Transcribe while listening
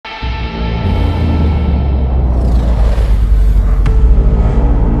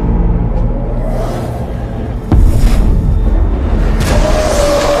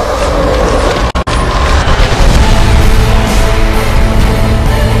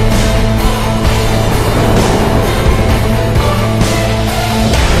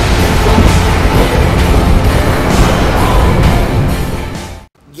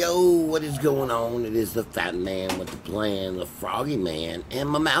going on? It is the fat man with the plan, the Froggy man, and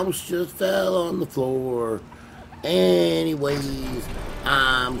my mouse just fell on the floor. Anyways,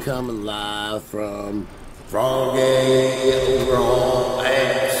 I'm coming live from Froggy OVERHAUL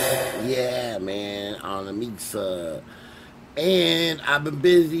X. Yeah, man, on AMISSA. And I've been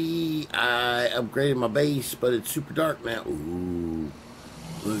busy. I upgraded my base, but it's super dark now. Ooh,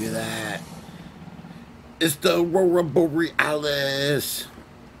 look at that. It's the Aurora Borealis.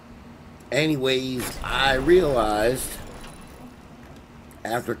 Anyways, I realized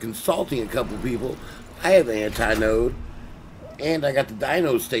after consulting a couple people, I have anti-node and I got the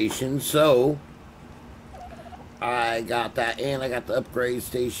Dino station, so I got that, and I got the upgrade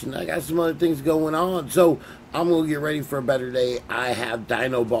station. I got some other things going on, so I'm gonna get ready for a better day. I have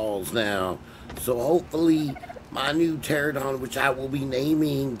Dino balls now, so hopefully my new pterodon, which I will be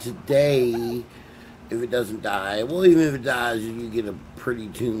naming today, if it doesn't die, well, even if it dies, you get a pretty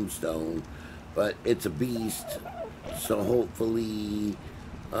tombstone, but it's a beast, so hopefully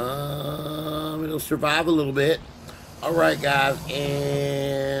it'll survive a little bit. All right, guys,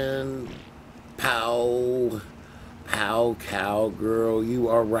 and pow, cowgirl, you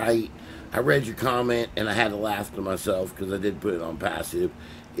are right. I read your comment and I had to laugh to myself because I did put it on passive.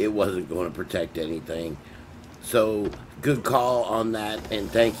 It wasn't going to protect anything. So, good call on that, and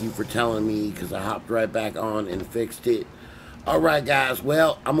thank you for telling me, because I hopped right back on and fixed it. Alright, guys,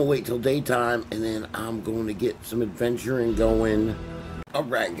 well, I'm going to wait till daytime, and then I'm going to get some adventuring going.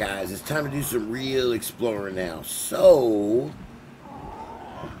 Alright, guys, it's time to do some real exploring now. So,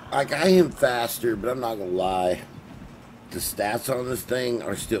 like, I am faster, but I'm not going to lie. The stats on this thing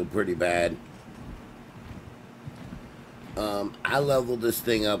are still pretty bad. I leveled this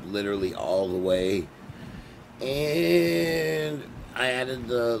thing up literally all the way. And I added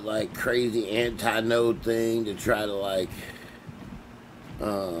the, like, crazy anti-node thing to try to, like,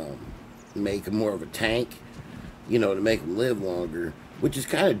 make him more of a tank, you know, to make him live longer, which is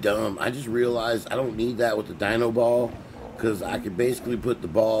kind of dumb. I just realized I don't need that with the Dino ball, because I could basically put the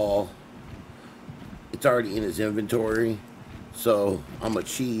ball, it's already in his inventory, so I'm a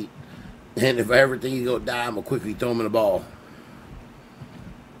cheat, and if I ever think he's gonna die, I'm gonna quickly throw him in the ball.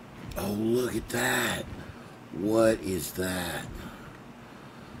 Oh, look at that. What is that?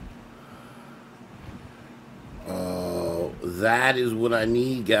 Oh, that is what I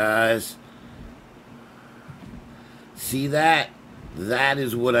need, guys. See that? That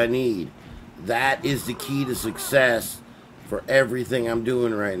is what I need. That is the key to success for everything I'm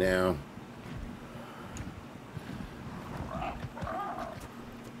doing right now.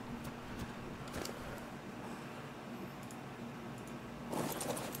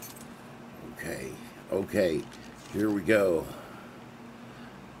 Okay, here we go.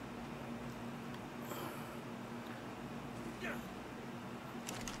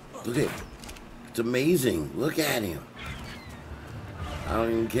 Look at it. It's amazing. Look at him. I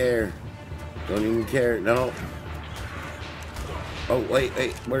don't even care. Don't even care. No. Oh, wait.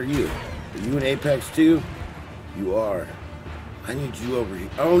 Where are you? Are you in Apex too? You are. I need you over here.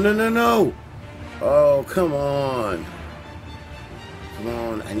 Oh, no. Oh, come on. Come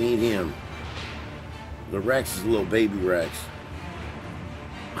on. I need him. The Rex is a little baby Rex.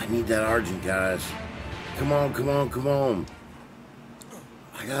 I need that Argent, guys. Come on.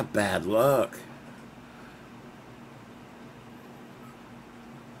 I got bad luck.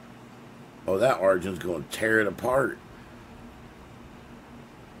 Oh, that Argent's going to tear it apart.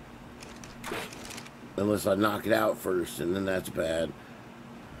 Unless I knock it out first, and then that's bad.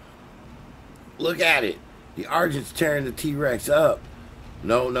 Look at it. The Argent's tearing the T-Rex up.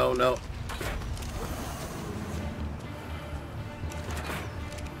 No.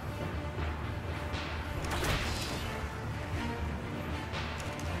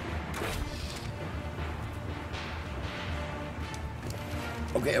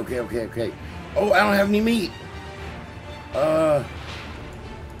 Okay. Oh, I don't have any meat. Oh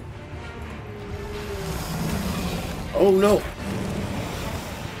no.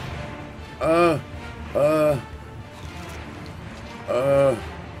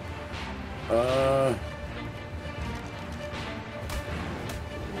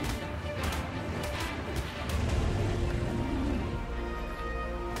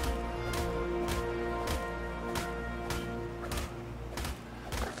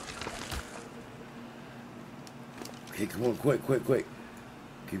 Okay, come on, quick.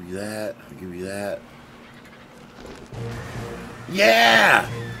 Give you that. Yeah!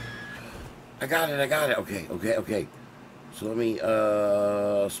 I got it. Okay. So let me,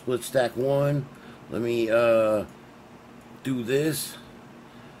 split stack one. Let me, do this.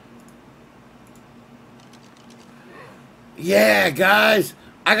 Yeah, guys!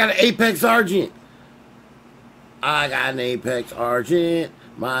 I got an Apex Argent. I got an Apex Argent.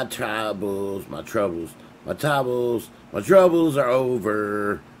 My troubles are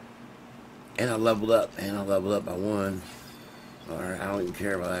over. And I leveled up. I won. Alright, I don't even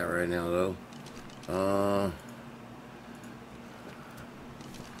care about that right now, though.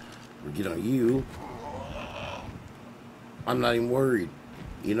 We'll get on you. I'm not even worried.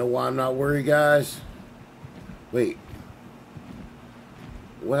 You know why I'm not worried, guys? Wait.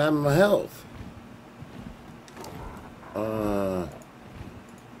 What happened to my health? Well,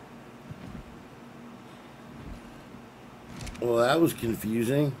 that was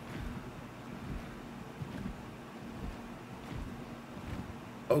confusing.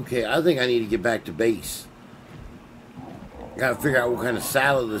 Okay, I think I need to get back to base. Gotta figure out what kind of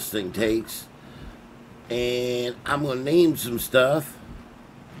salad this thing takes. And I'm gonna name some stuff.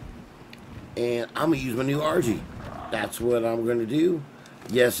 And I'm gonna use my new RG. That's what I'm gonna do.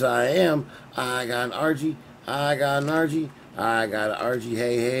 Yes, I am. I got an RG. I got an RG. I got an RG.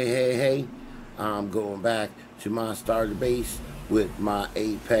 Hey. I'm going back to my starter base with my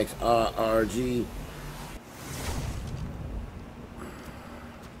Apex RG.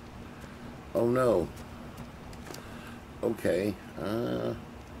 Oh no. Okay.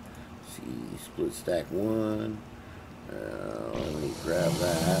 See, split stack 1. Let me grab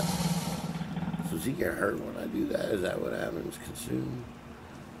that. So does he get hurt when I do that? Is that what happens? Consume.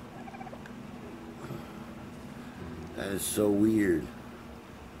 That is so weird.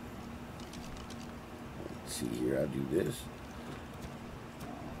 Let's see here. I'll do this.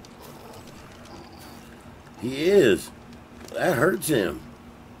 He is. That hurts him.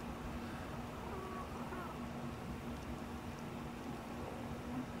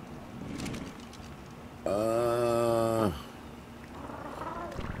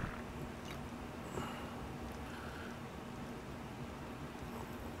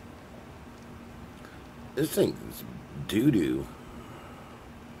 This thing is doo-doo.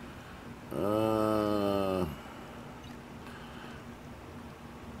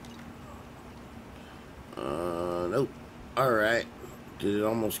 Nope. Alright. Did it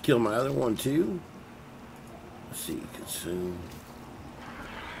almost kill my other one too? Let's see, consume.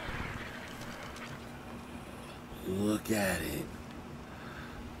 Look at it.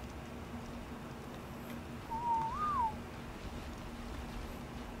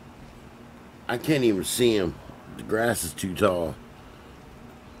 I can't even see him. The grass is too tall.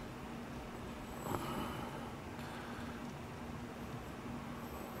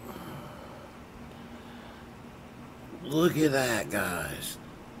 Look at that, guys.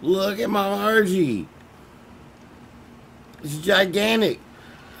 Look at my RG. It's gigantic.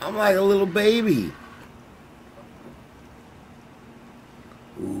 I'm like a little baby.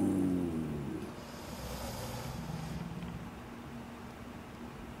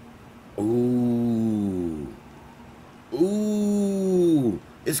 Ooh,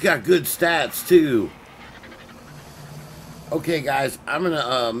 it's got good stats too. Okay, guys, I'm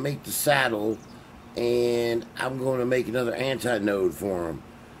gonna make the saddle, and I'm going to make another anti-node for him.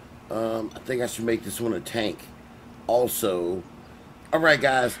 I think I should make this one a tank also. Alright,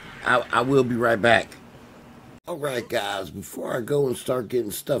 guys, I will be right back. Alright, guys, before I go and start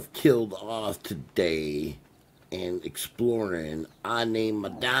getting stuff killed off today and exploring, I named my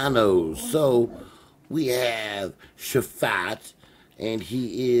dinos. So we have Shafat, and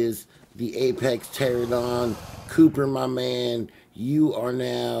he is the Apex Pterodon. Cooper, my man, you are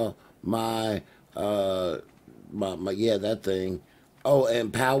now my yeah, that thing. Oh,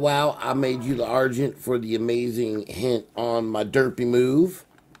 and Powwow, I made you the Argent for the amazing hint on my derpy move.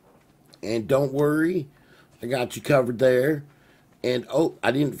 And don't worry, I got you covered there. And oh,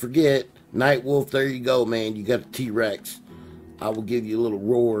 I didn't forget, Night Wolf, there you go, man. You got the T-Rex. I will give you a little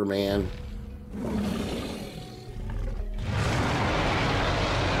roar, man.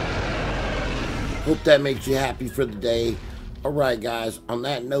 Hope that makes you happy for the day. Alright, guys, on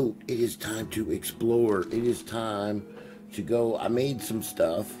that note, it is time to explore. It is time to go. I made some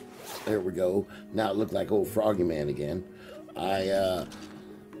stuff. There we go. Now it looked like old Froggy Man again.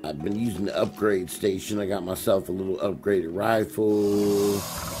 I've been using the upgrade station. I got myself a little upgraded rifle.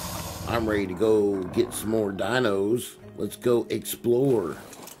 I'm ready to go get some more dinos. Let's go explore.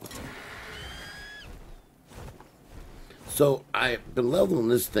 So I've been leveling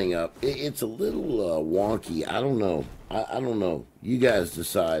this thing up. It's a little wonky. I don't know. I don't know. You guys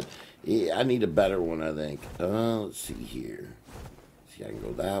decide. I need a better one, I think. Let's see here. See, I can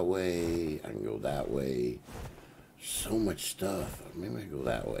go that way. I can go that way. So much stuff. Maybe I go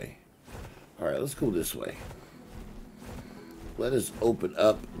that way. Alright, let's go this way. Let us open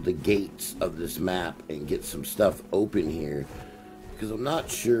up the gates of this map and get some stuff open here. because I'm not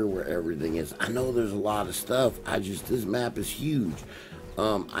sure where everything is. I know there's a lot of stuff. This map is huge.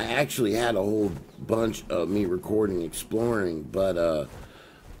 I actually had a whole bunch of me recording exploring, but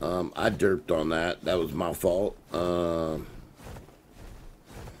I derped on that. That was my fault.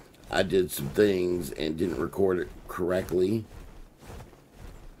 I did some things and didn't record it correctly.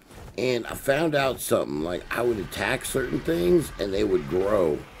 And I found out something, like I would attack certain things and they would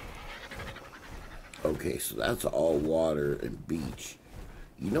grow. Okay, so that's all water and beach.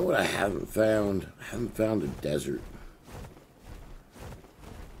 You know what I haven't found? I haven't found a desert.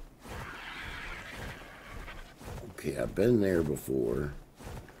 Okay, I've been there before.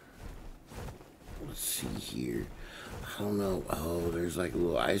 Let's see here. I don't know. Oh, there's like a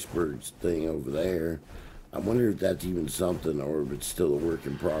little iceberg thing over there. I wonder if that's even something or if it's still a work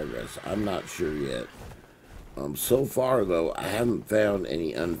in progress. I'm not sure yet. So far, though, I haven't found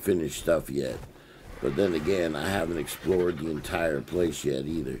any unfinished stuff yet. But then again, I haven't explored the entire place yet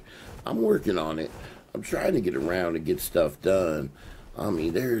either. I'm working on it. I'm trying to get around and get stuff done. I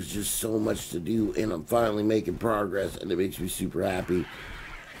mean, there's just so much to do, and I'm finally making progress, and it makes me super happy.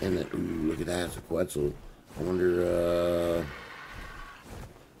 And then, ooh, look at that, it's a Quetzal. I wonder,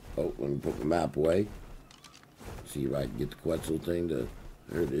 oh, let me put my map away. See if I can get the Quetzal thing to,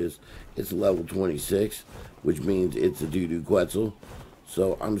 there it is. It's level 26, which means it's a doo-doo Quetzal.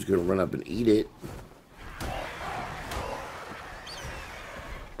 So I'm just gonna run up and eat it.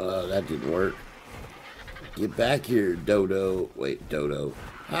 That didn't work. Get back here, Dodo. Wait, Dodo.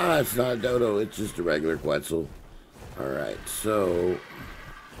 Ah, it's not a Dodo, it's just a regular Quetzal. Alright, so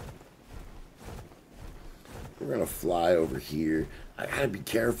we're gonna fly over here. I gotta be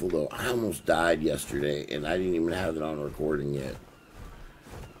careful though. I almost died yesterday and I didn't even have it on recording yet.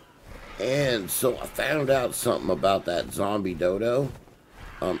 And so I found out something about that zombie Dodo.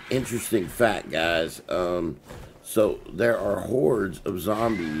 Interesting fact, guys. So there are hordes of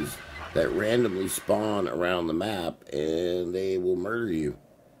zombies that randomly spawn around the map and they will murder you.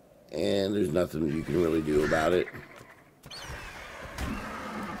 And there's nothing you can really do about it.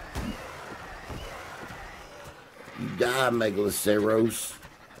 You die, Megaloceros.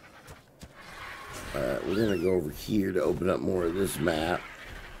 Alright, we're gonna go over here to open up more of this map.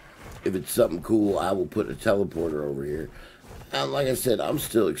 If it's something cool, I will put a teleporter over here. And like I said, I'm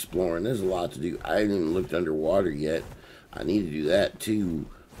still exploring. There's a lot to do. I haven't even looked underwater yet. I need to do that too.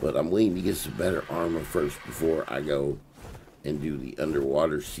 But I'm waiting to get some better armor first before I go and do the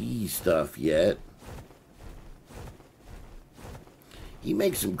underwater sea stuff yet. He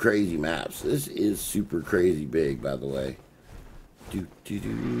makes some crazy maps. This is super crazy big, by the way.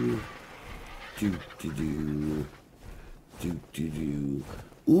 Do-do-do. Do-do-do. Do-do-do.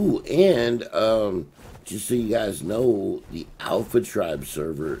 Ooh, and just so you guys know, the Alpha Tribe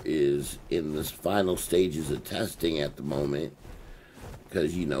server is in the final stages of testing at the moment.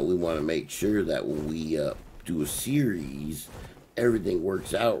 Because, you know, we want to make sure that when we do a series, everything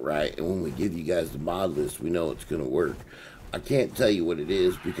works out right. And when we give you guys the mod list, we know it's going to work. I can't tell you what it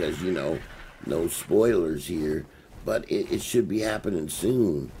is because, you know, no spoilers here. But it should be happening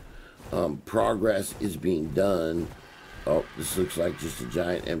soon. Progress is being done. Oh, this looks like just a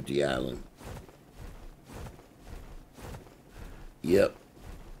giant empty island. Yep.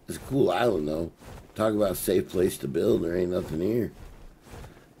 It's a cool island, though. Talk about a safe place to build. There ain't nothing here.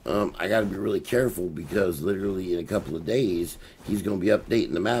 I got to be really careful because literally in a couple of days, he's going to be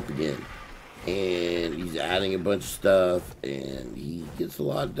updating the map again. And he's adding a bunch of stuff, and he gets a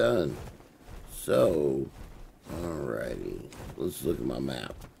lot done. So, alrighty. Let's look at my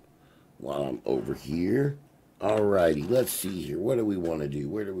map while I'm over here. Alrighty, let's see here. What do we want to do?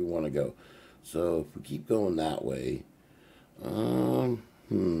 Where do we want to go? So, if we keep going that way, I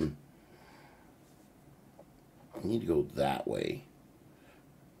need to go that way.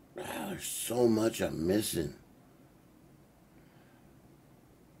 Wow, there's so much I'm missing.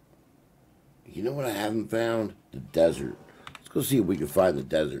 You know what I haven't found? The desert. Let's go see if we can find the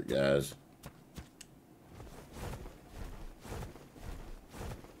desert, guys.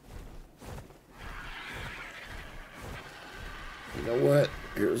 You know what?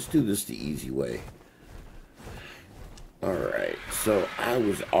 Here, let's do this the easy way. Alright, so I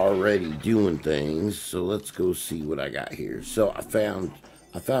was already doing things, so let's go see what I got here. So I found,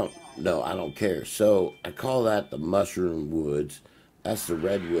 no, I don't care. So I call that the Mushroom Woods. That's the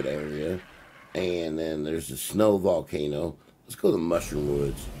Redwood area. And then there's the Snow Volcano. Let's go to the Mushroom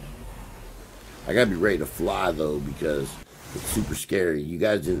Woods. I gotta be ready to fly though because it's super scary. You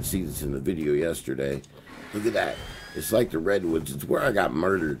guys didn't see this in the video yesterday. Look at that. It's like the Redwoods. It's where I got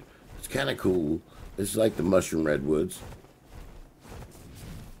murdered. It's kind of cool. It's like the Mushroom Redwoods.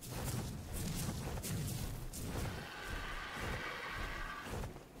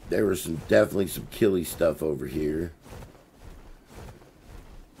 There was definitely some killy stuff over here.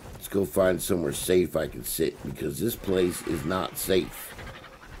 Let's go find somewhere safe I can sit because this place is not safe.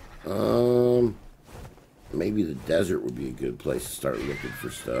 Maybe the desert would be a good place to start looking for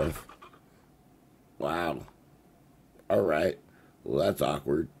stuff. Wow. Alright. Well, that's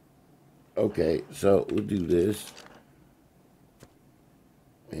awkward. Okay, so we'll do this.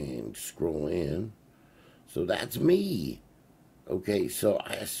 And scroll in. So that's me. Okay, so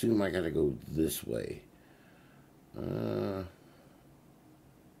I assume I gotta go this way. It's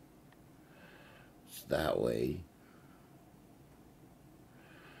that way.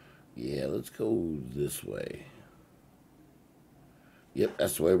 Yeah, let's go this way. Yep,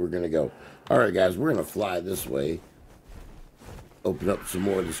 that's the way we're gonna go. Alright guys, we're gonna fly this way. Open up some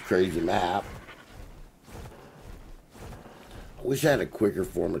more of this crazy map. I wish I had a quicker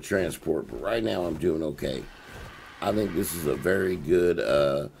form of transport, but right now I'm doing okay. I think this is a very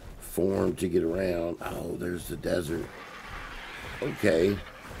good form to get around. Oh, there's the desert. Okay.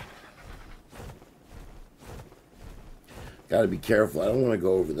 Gotta be careful. I don't want to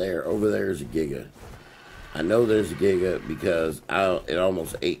go over there. Over there is a Giga. I know there's a Giga because it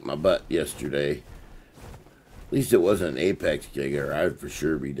almost ate my butt yesterday. At least it wasn't an Apex Giga, or I'd for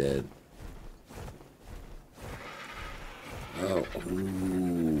sure be dead. Oh,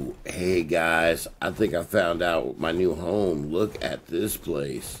 ooh. Hey guys, I think I found out my new home. Look at this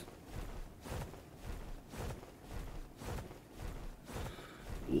place.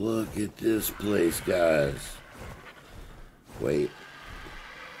 Look at this place, guys. Wait.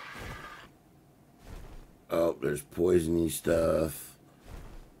 Oh, there's poisony stuff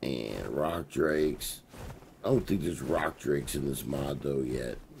and rock drakes. I don't think there's rock drakes in this mod though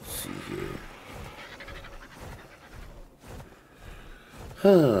yet. Let's see here.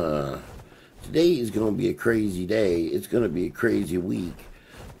 Huh. Today is going to be a crazy day. It's going to be a crazy week.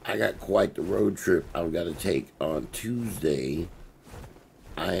 I got quite the road trip I've got to take on Tuesday.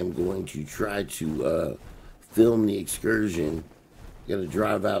 I am going to try to film the excursion. Got to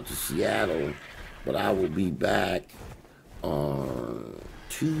drive out to Seattle, but I will be back on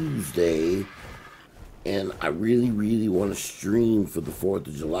Tuesday. And I really, really want to stream for the 4th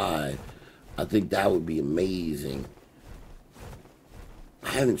of July. I think that would be amazing. I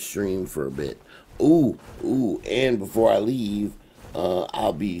haven't streamed for a bit. Ooh, and before I leave,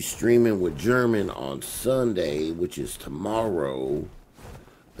 I'll be streaming with German on Sunday, which is tomorrow.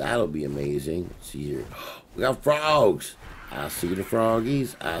 That'll be amazing. Let's see here. We got frogs. I see the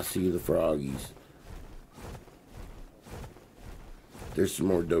froggies. I see the froggies. There's some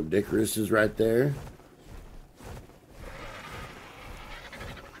more Dodicaruses right there.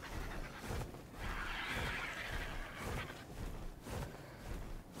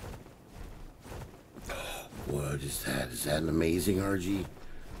 What is that? Is that an amazing RG?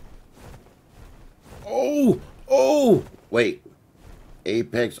 Oh! Wait.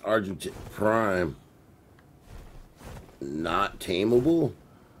 Apex Argent Prime. Not tameable?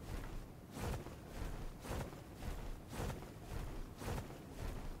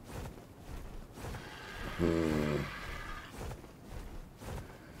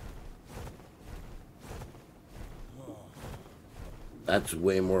 That's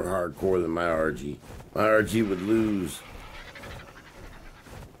way more hardcore than my RG. My RG would lose.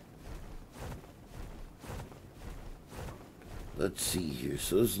 Let's see here.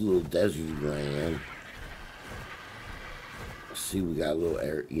 So this is a little desert land. See, we got a little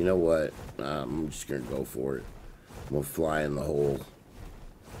air. You know what? I'm just going to go for it. I'm going to fly in the hole.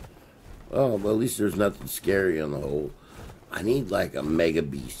 Oh, well, at least there's nothing scary on the hole. I need like a Mega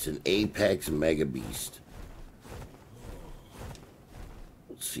Beast. An Apex Mega Beast.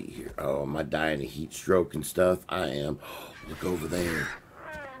 Let's see here. Oh, am I dying of heat stroke and stuff? I am. Look over there.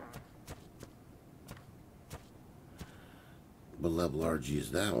 What level RG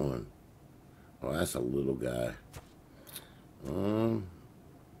is that one? Oh, that's a little guy.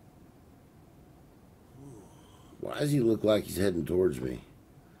 Why does he look like he's heading towards me?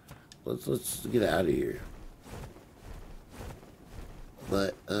 Let's get out of here.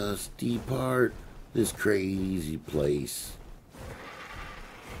 Let us depart this crazy place.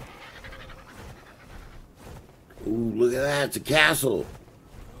 Ooh, look at that. It's a castle.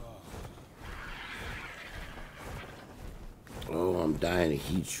 Oh, I'm dying of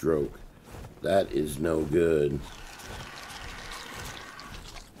heat stroke. That is no good.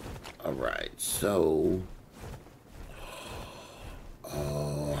 Alright, so...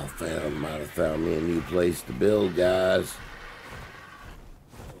 Oh, might have found me a new place to build, guys.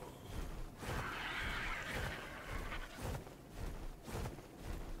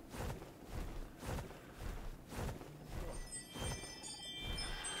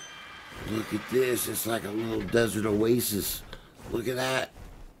 Look at this. It's like a little desert oasis. Look at that.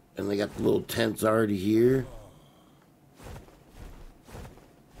 And they got the little tents already here.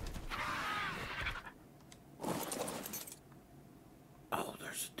 Oh,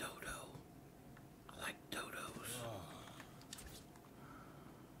 there's a dodo. I like dodos.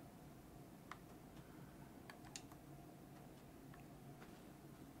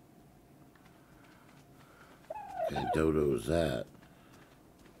 What kind of dodo is that?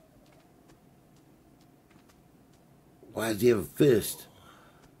 Why does he have a fist?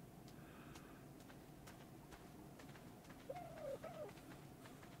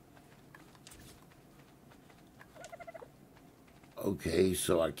 Okay,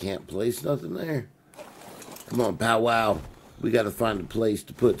 so I can't place nothing there? Come on, powwow. We gotta find a place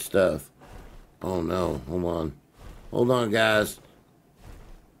to put stuff. Oh no, hold on. Hold on, guys.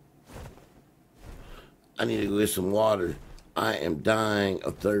 I need to go get some water. I am dying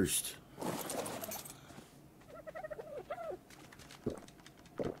of thirst.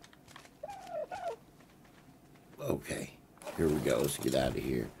 Okay, here we go. Let's get out of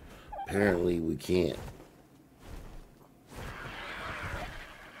here. Apparently we can't.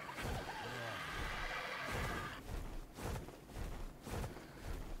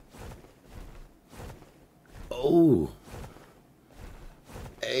 Oh.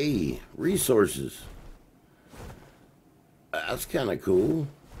 Hey, resources. That's kind of cool.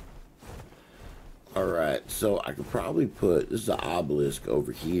 Alright, so I could probably put, this is an obelisk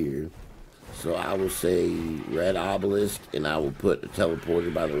over here. So I will say red obelisk, and I will put the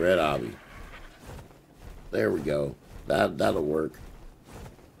teleporter by the red obby. There we go. That'll work.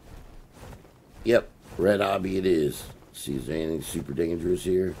 Yep, red obby it is. Let's see, is there anything super dangerous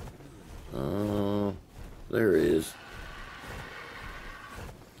here? There is.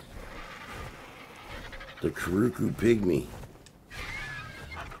 The Karuku Pygmy.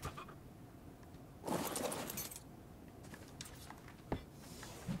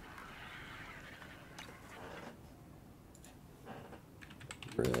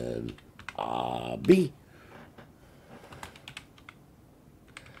 Red obby.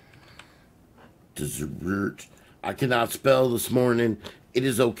 Dessert. I cannot spell this morning. It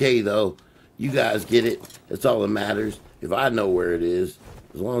is okay though. You guys get it. That's all that matters. If I know where it is,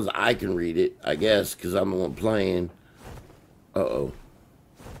 as long as I can read it, I guess, because I'm the one playing. Uh-oh.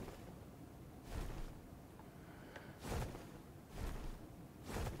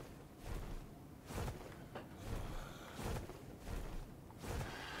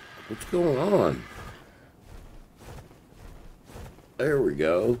 What's going on? There we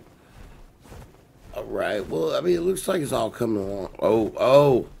go. All right. Well, I mean, it looks like it's all coming along.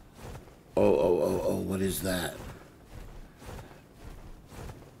 Oh, what is that?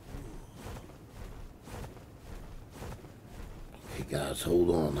 Okay, guys, hold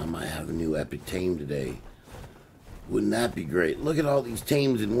on. I might have a new epic tame today. Wouldn't that be great? Look at all these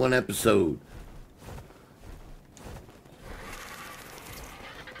tames in one episode.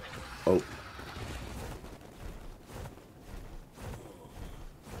 Oh.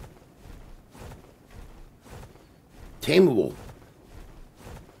 Tameable.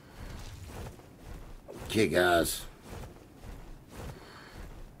 Okay, guys.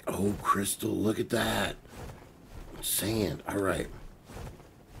 Oh, crystal, look at that. Sand. All right.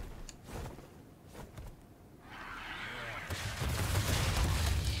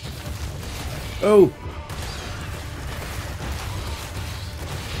 Oh.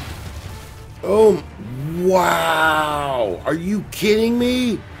 Oh, wow. Are you kidding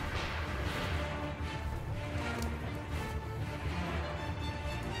me?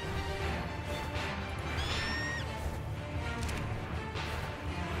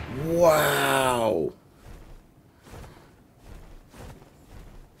 Wow.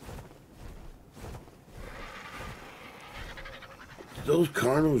 Did those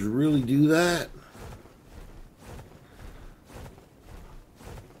Cardinals really do that?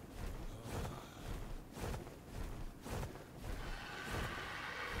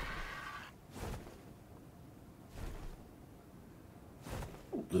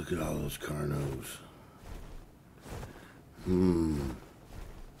 Look at all those Carnos.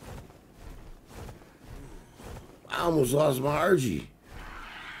 I almost lost my Argy.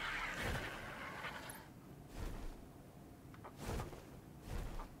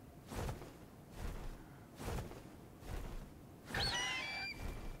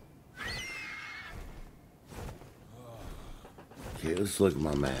 Okay, let's look at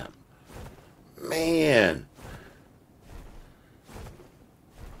my map. Man.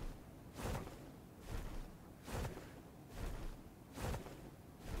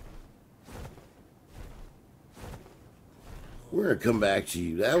 We're gonna come back to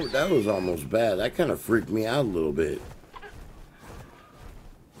you. That was almost bad. That kind of freaked me out a little bit.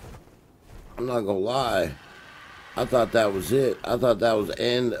 I'm not gonna lie. I thought that was it. I thought that was the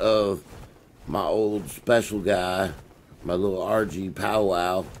end of my old special guy, my little RG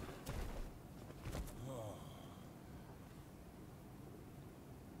powwow.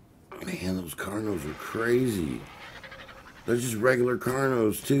 Man, those Carnos are crazy. They're just regular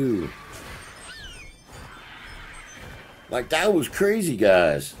Carnos too. Like, that was crazy,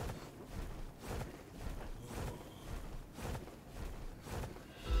 guys.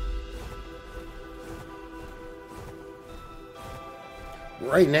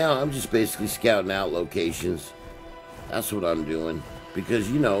 Right now, I'm just basically scouting out locations. That's what I'm doing.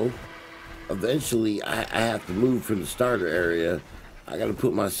 Because, you know, eventually I have to move from the starter area. I got to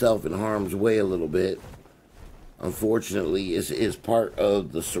put myself in harm's way a little bit. Unfortunately, it's part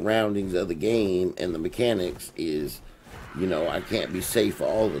of the surroundings of the game, and the mechanics is, you know, I can't be safe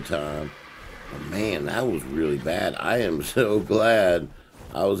all the time. But man, that was really bad. I am so glad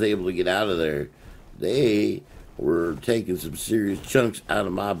I was able to get out of there. They were taking some serious chunks out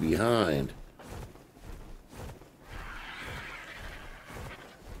of my behind.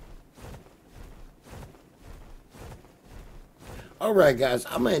 Alright guys,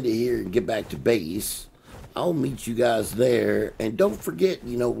 I'm going to end it here and get back to base. I'll meet you guys there. And don't forget,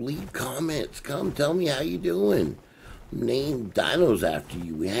 you know, leave comments. Come tell me how you doing. Name Dinos after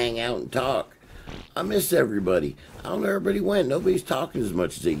you. We hang out and talk. I miss everybody. I don't know where everybody went. Nobody's talking as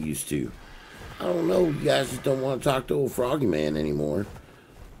much as they used to. I don't know. You guys just don't want to talk to old Froggy Man anymore.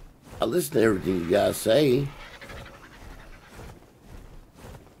 I listen to everything you guys say.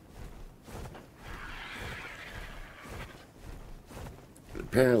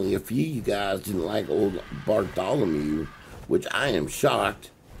 Apparently, a few of you guys didn't like old Bartholomew, which I am shocked.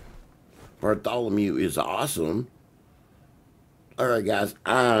 Bartholomew is awesome. Alright guys,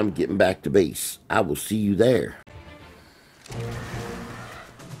 I'm getting back to base. I will see you there.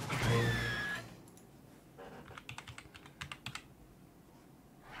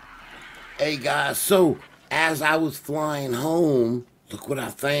 Hey guys, so as I was flying home, look what I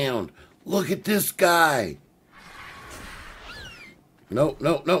found. Look at this guy. No.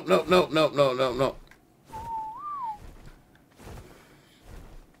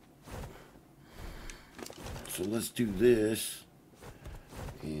 So let's do this.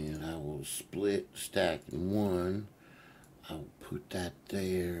 And I will split, stack in one. I will put that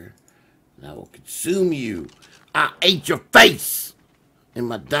there. And I will consume you. I ate your face in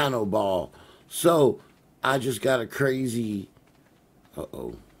my dino ball. So I just got a crazy...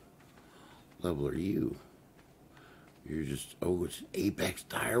 Uh-oh. Level are you? You're just... Oh, it's Apex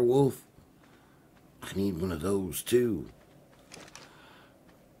Direwolf? I need one of those too.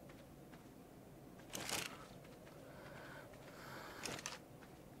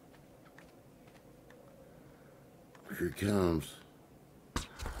 Here it comes.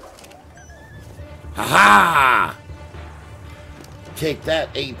 Ha-ha! Take that,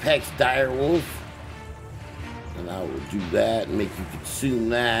 Apex Direwolf. And I will do that and make you consume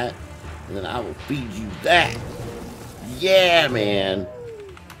that. And then I will feed you that. Yeah, man.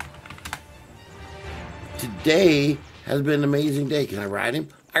 Today has been an amazing day. Can I ride him?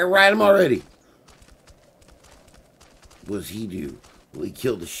 I can ride him already. What does he do? Will he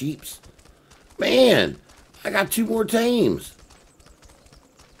kill the sheeps? Man, I got 2 more tames.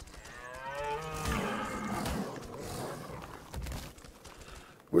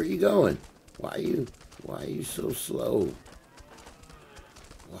 Where are you going? Why are you so slow?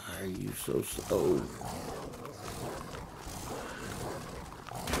 Why are you so slow?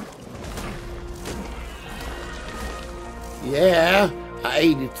 Yeah, I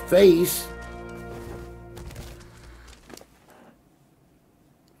ate its face.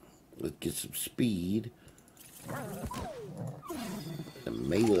 Let's get some speed. And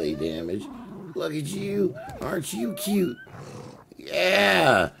melee damage. Look at you. Aren't you cute?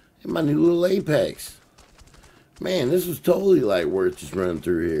 Yeah. And my new little Apex. Man, this was totally like worth just running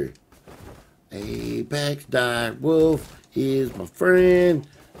through here. Apex Direwolf is my friend.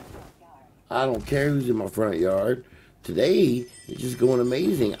 I don't care who's in my front yard. Today, it's just going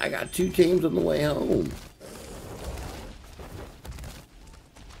amazing. I got 2 tames on the way home.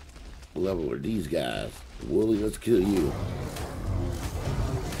 What level are these guys? Wooly, let's kill you.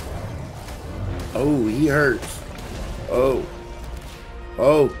 Oh, he hurts. Oh.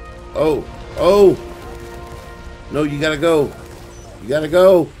 Oh. Oh. Oh. No, you gotta go. You gotta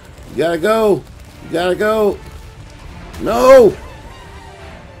go. You gotta go. You gotta go. No.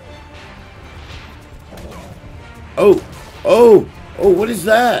 Oh. Oh. Oh, what is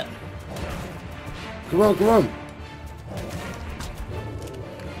that? Come on, come on.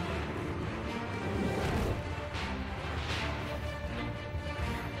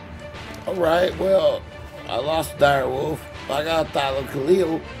 Alright, well, I lost Dire Wolf. I got Thilo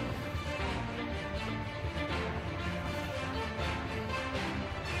Khalil.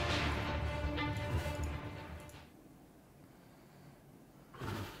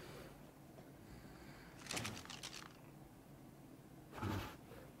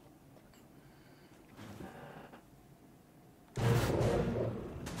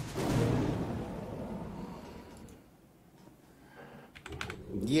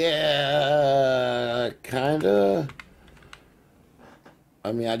 Yeah, kinda.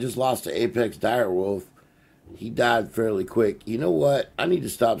 I mean, I just lost to Apex Direwolf. He died fairly quick. You know what? I need to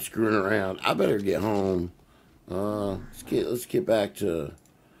stop screwing around. I better get home. Let's get back to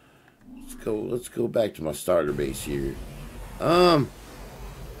let's go back to my starter base here. Well,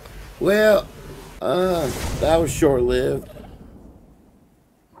 that was short lived.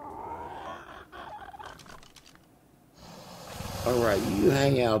 Alright, you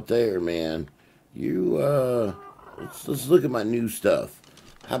hang out there, man. You let's look at my new stuff.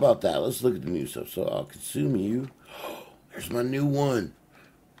 How about that? Let's look at the new stuff. So I'll consume you. There's my new one.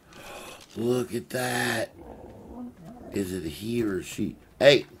 Look at that. Is it he or she?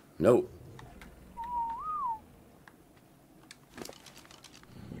 Hey, nope.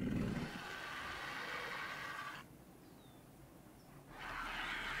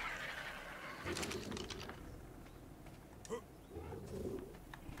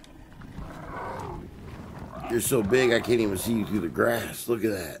 You're so big I can't even see you through the grass. Look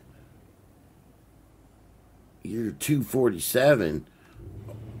at that. You're 247.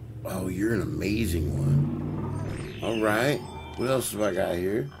 Oh, you're an amazing one. All right. What else have I got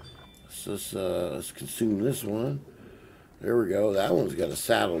here? Let's consume this one. There we go. That one's got a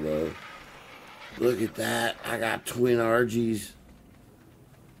saddle though. Look at that. I got twin RGs.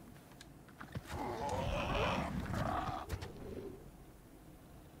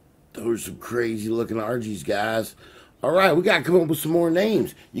 Those are some crazy looking RGs, guys. All right, we got to come up with some more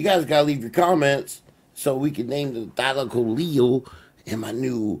names. You guys got to leave your comments so we can name the Thilo Leo and my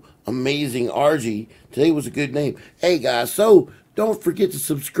new amazing RG. Today was a good name. Hey, guys, so don't forget to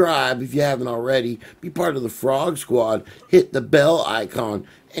subscribe if you haven't already. Be part of the Frog Squad. Hit the bell icon.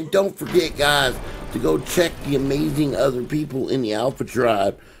 And don't forget, guys, to go check the amazing other people in the Alpha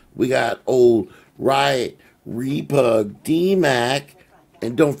Tribe. We got old Riot, Repug, D-Mac,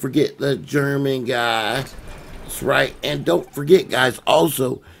 and don't forget the German guy. That's right. And don't forget, guys,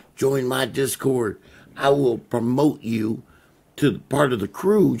 also join my Discord. I will promote you to part of the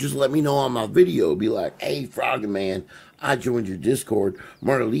crew. Just let me know on my video. Be like, hey, Froggy man, I joined your Discord.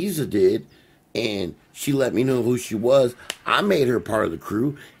 Marlisa did, and she let me know who she was. I made her part of the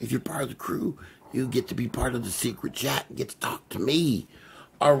crew. If you're part of the crew, you get to be part of the secret chat and get to talk to me.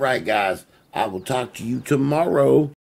 All right, guys. I will talk to you tomorrow.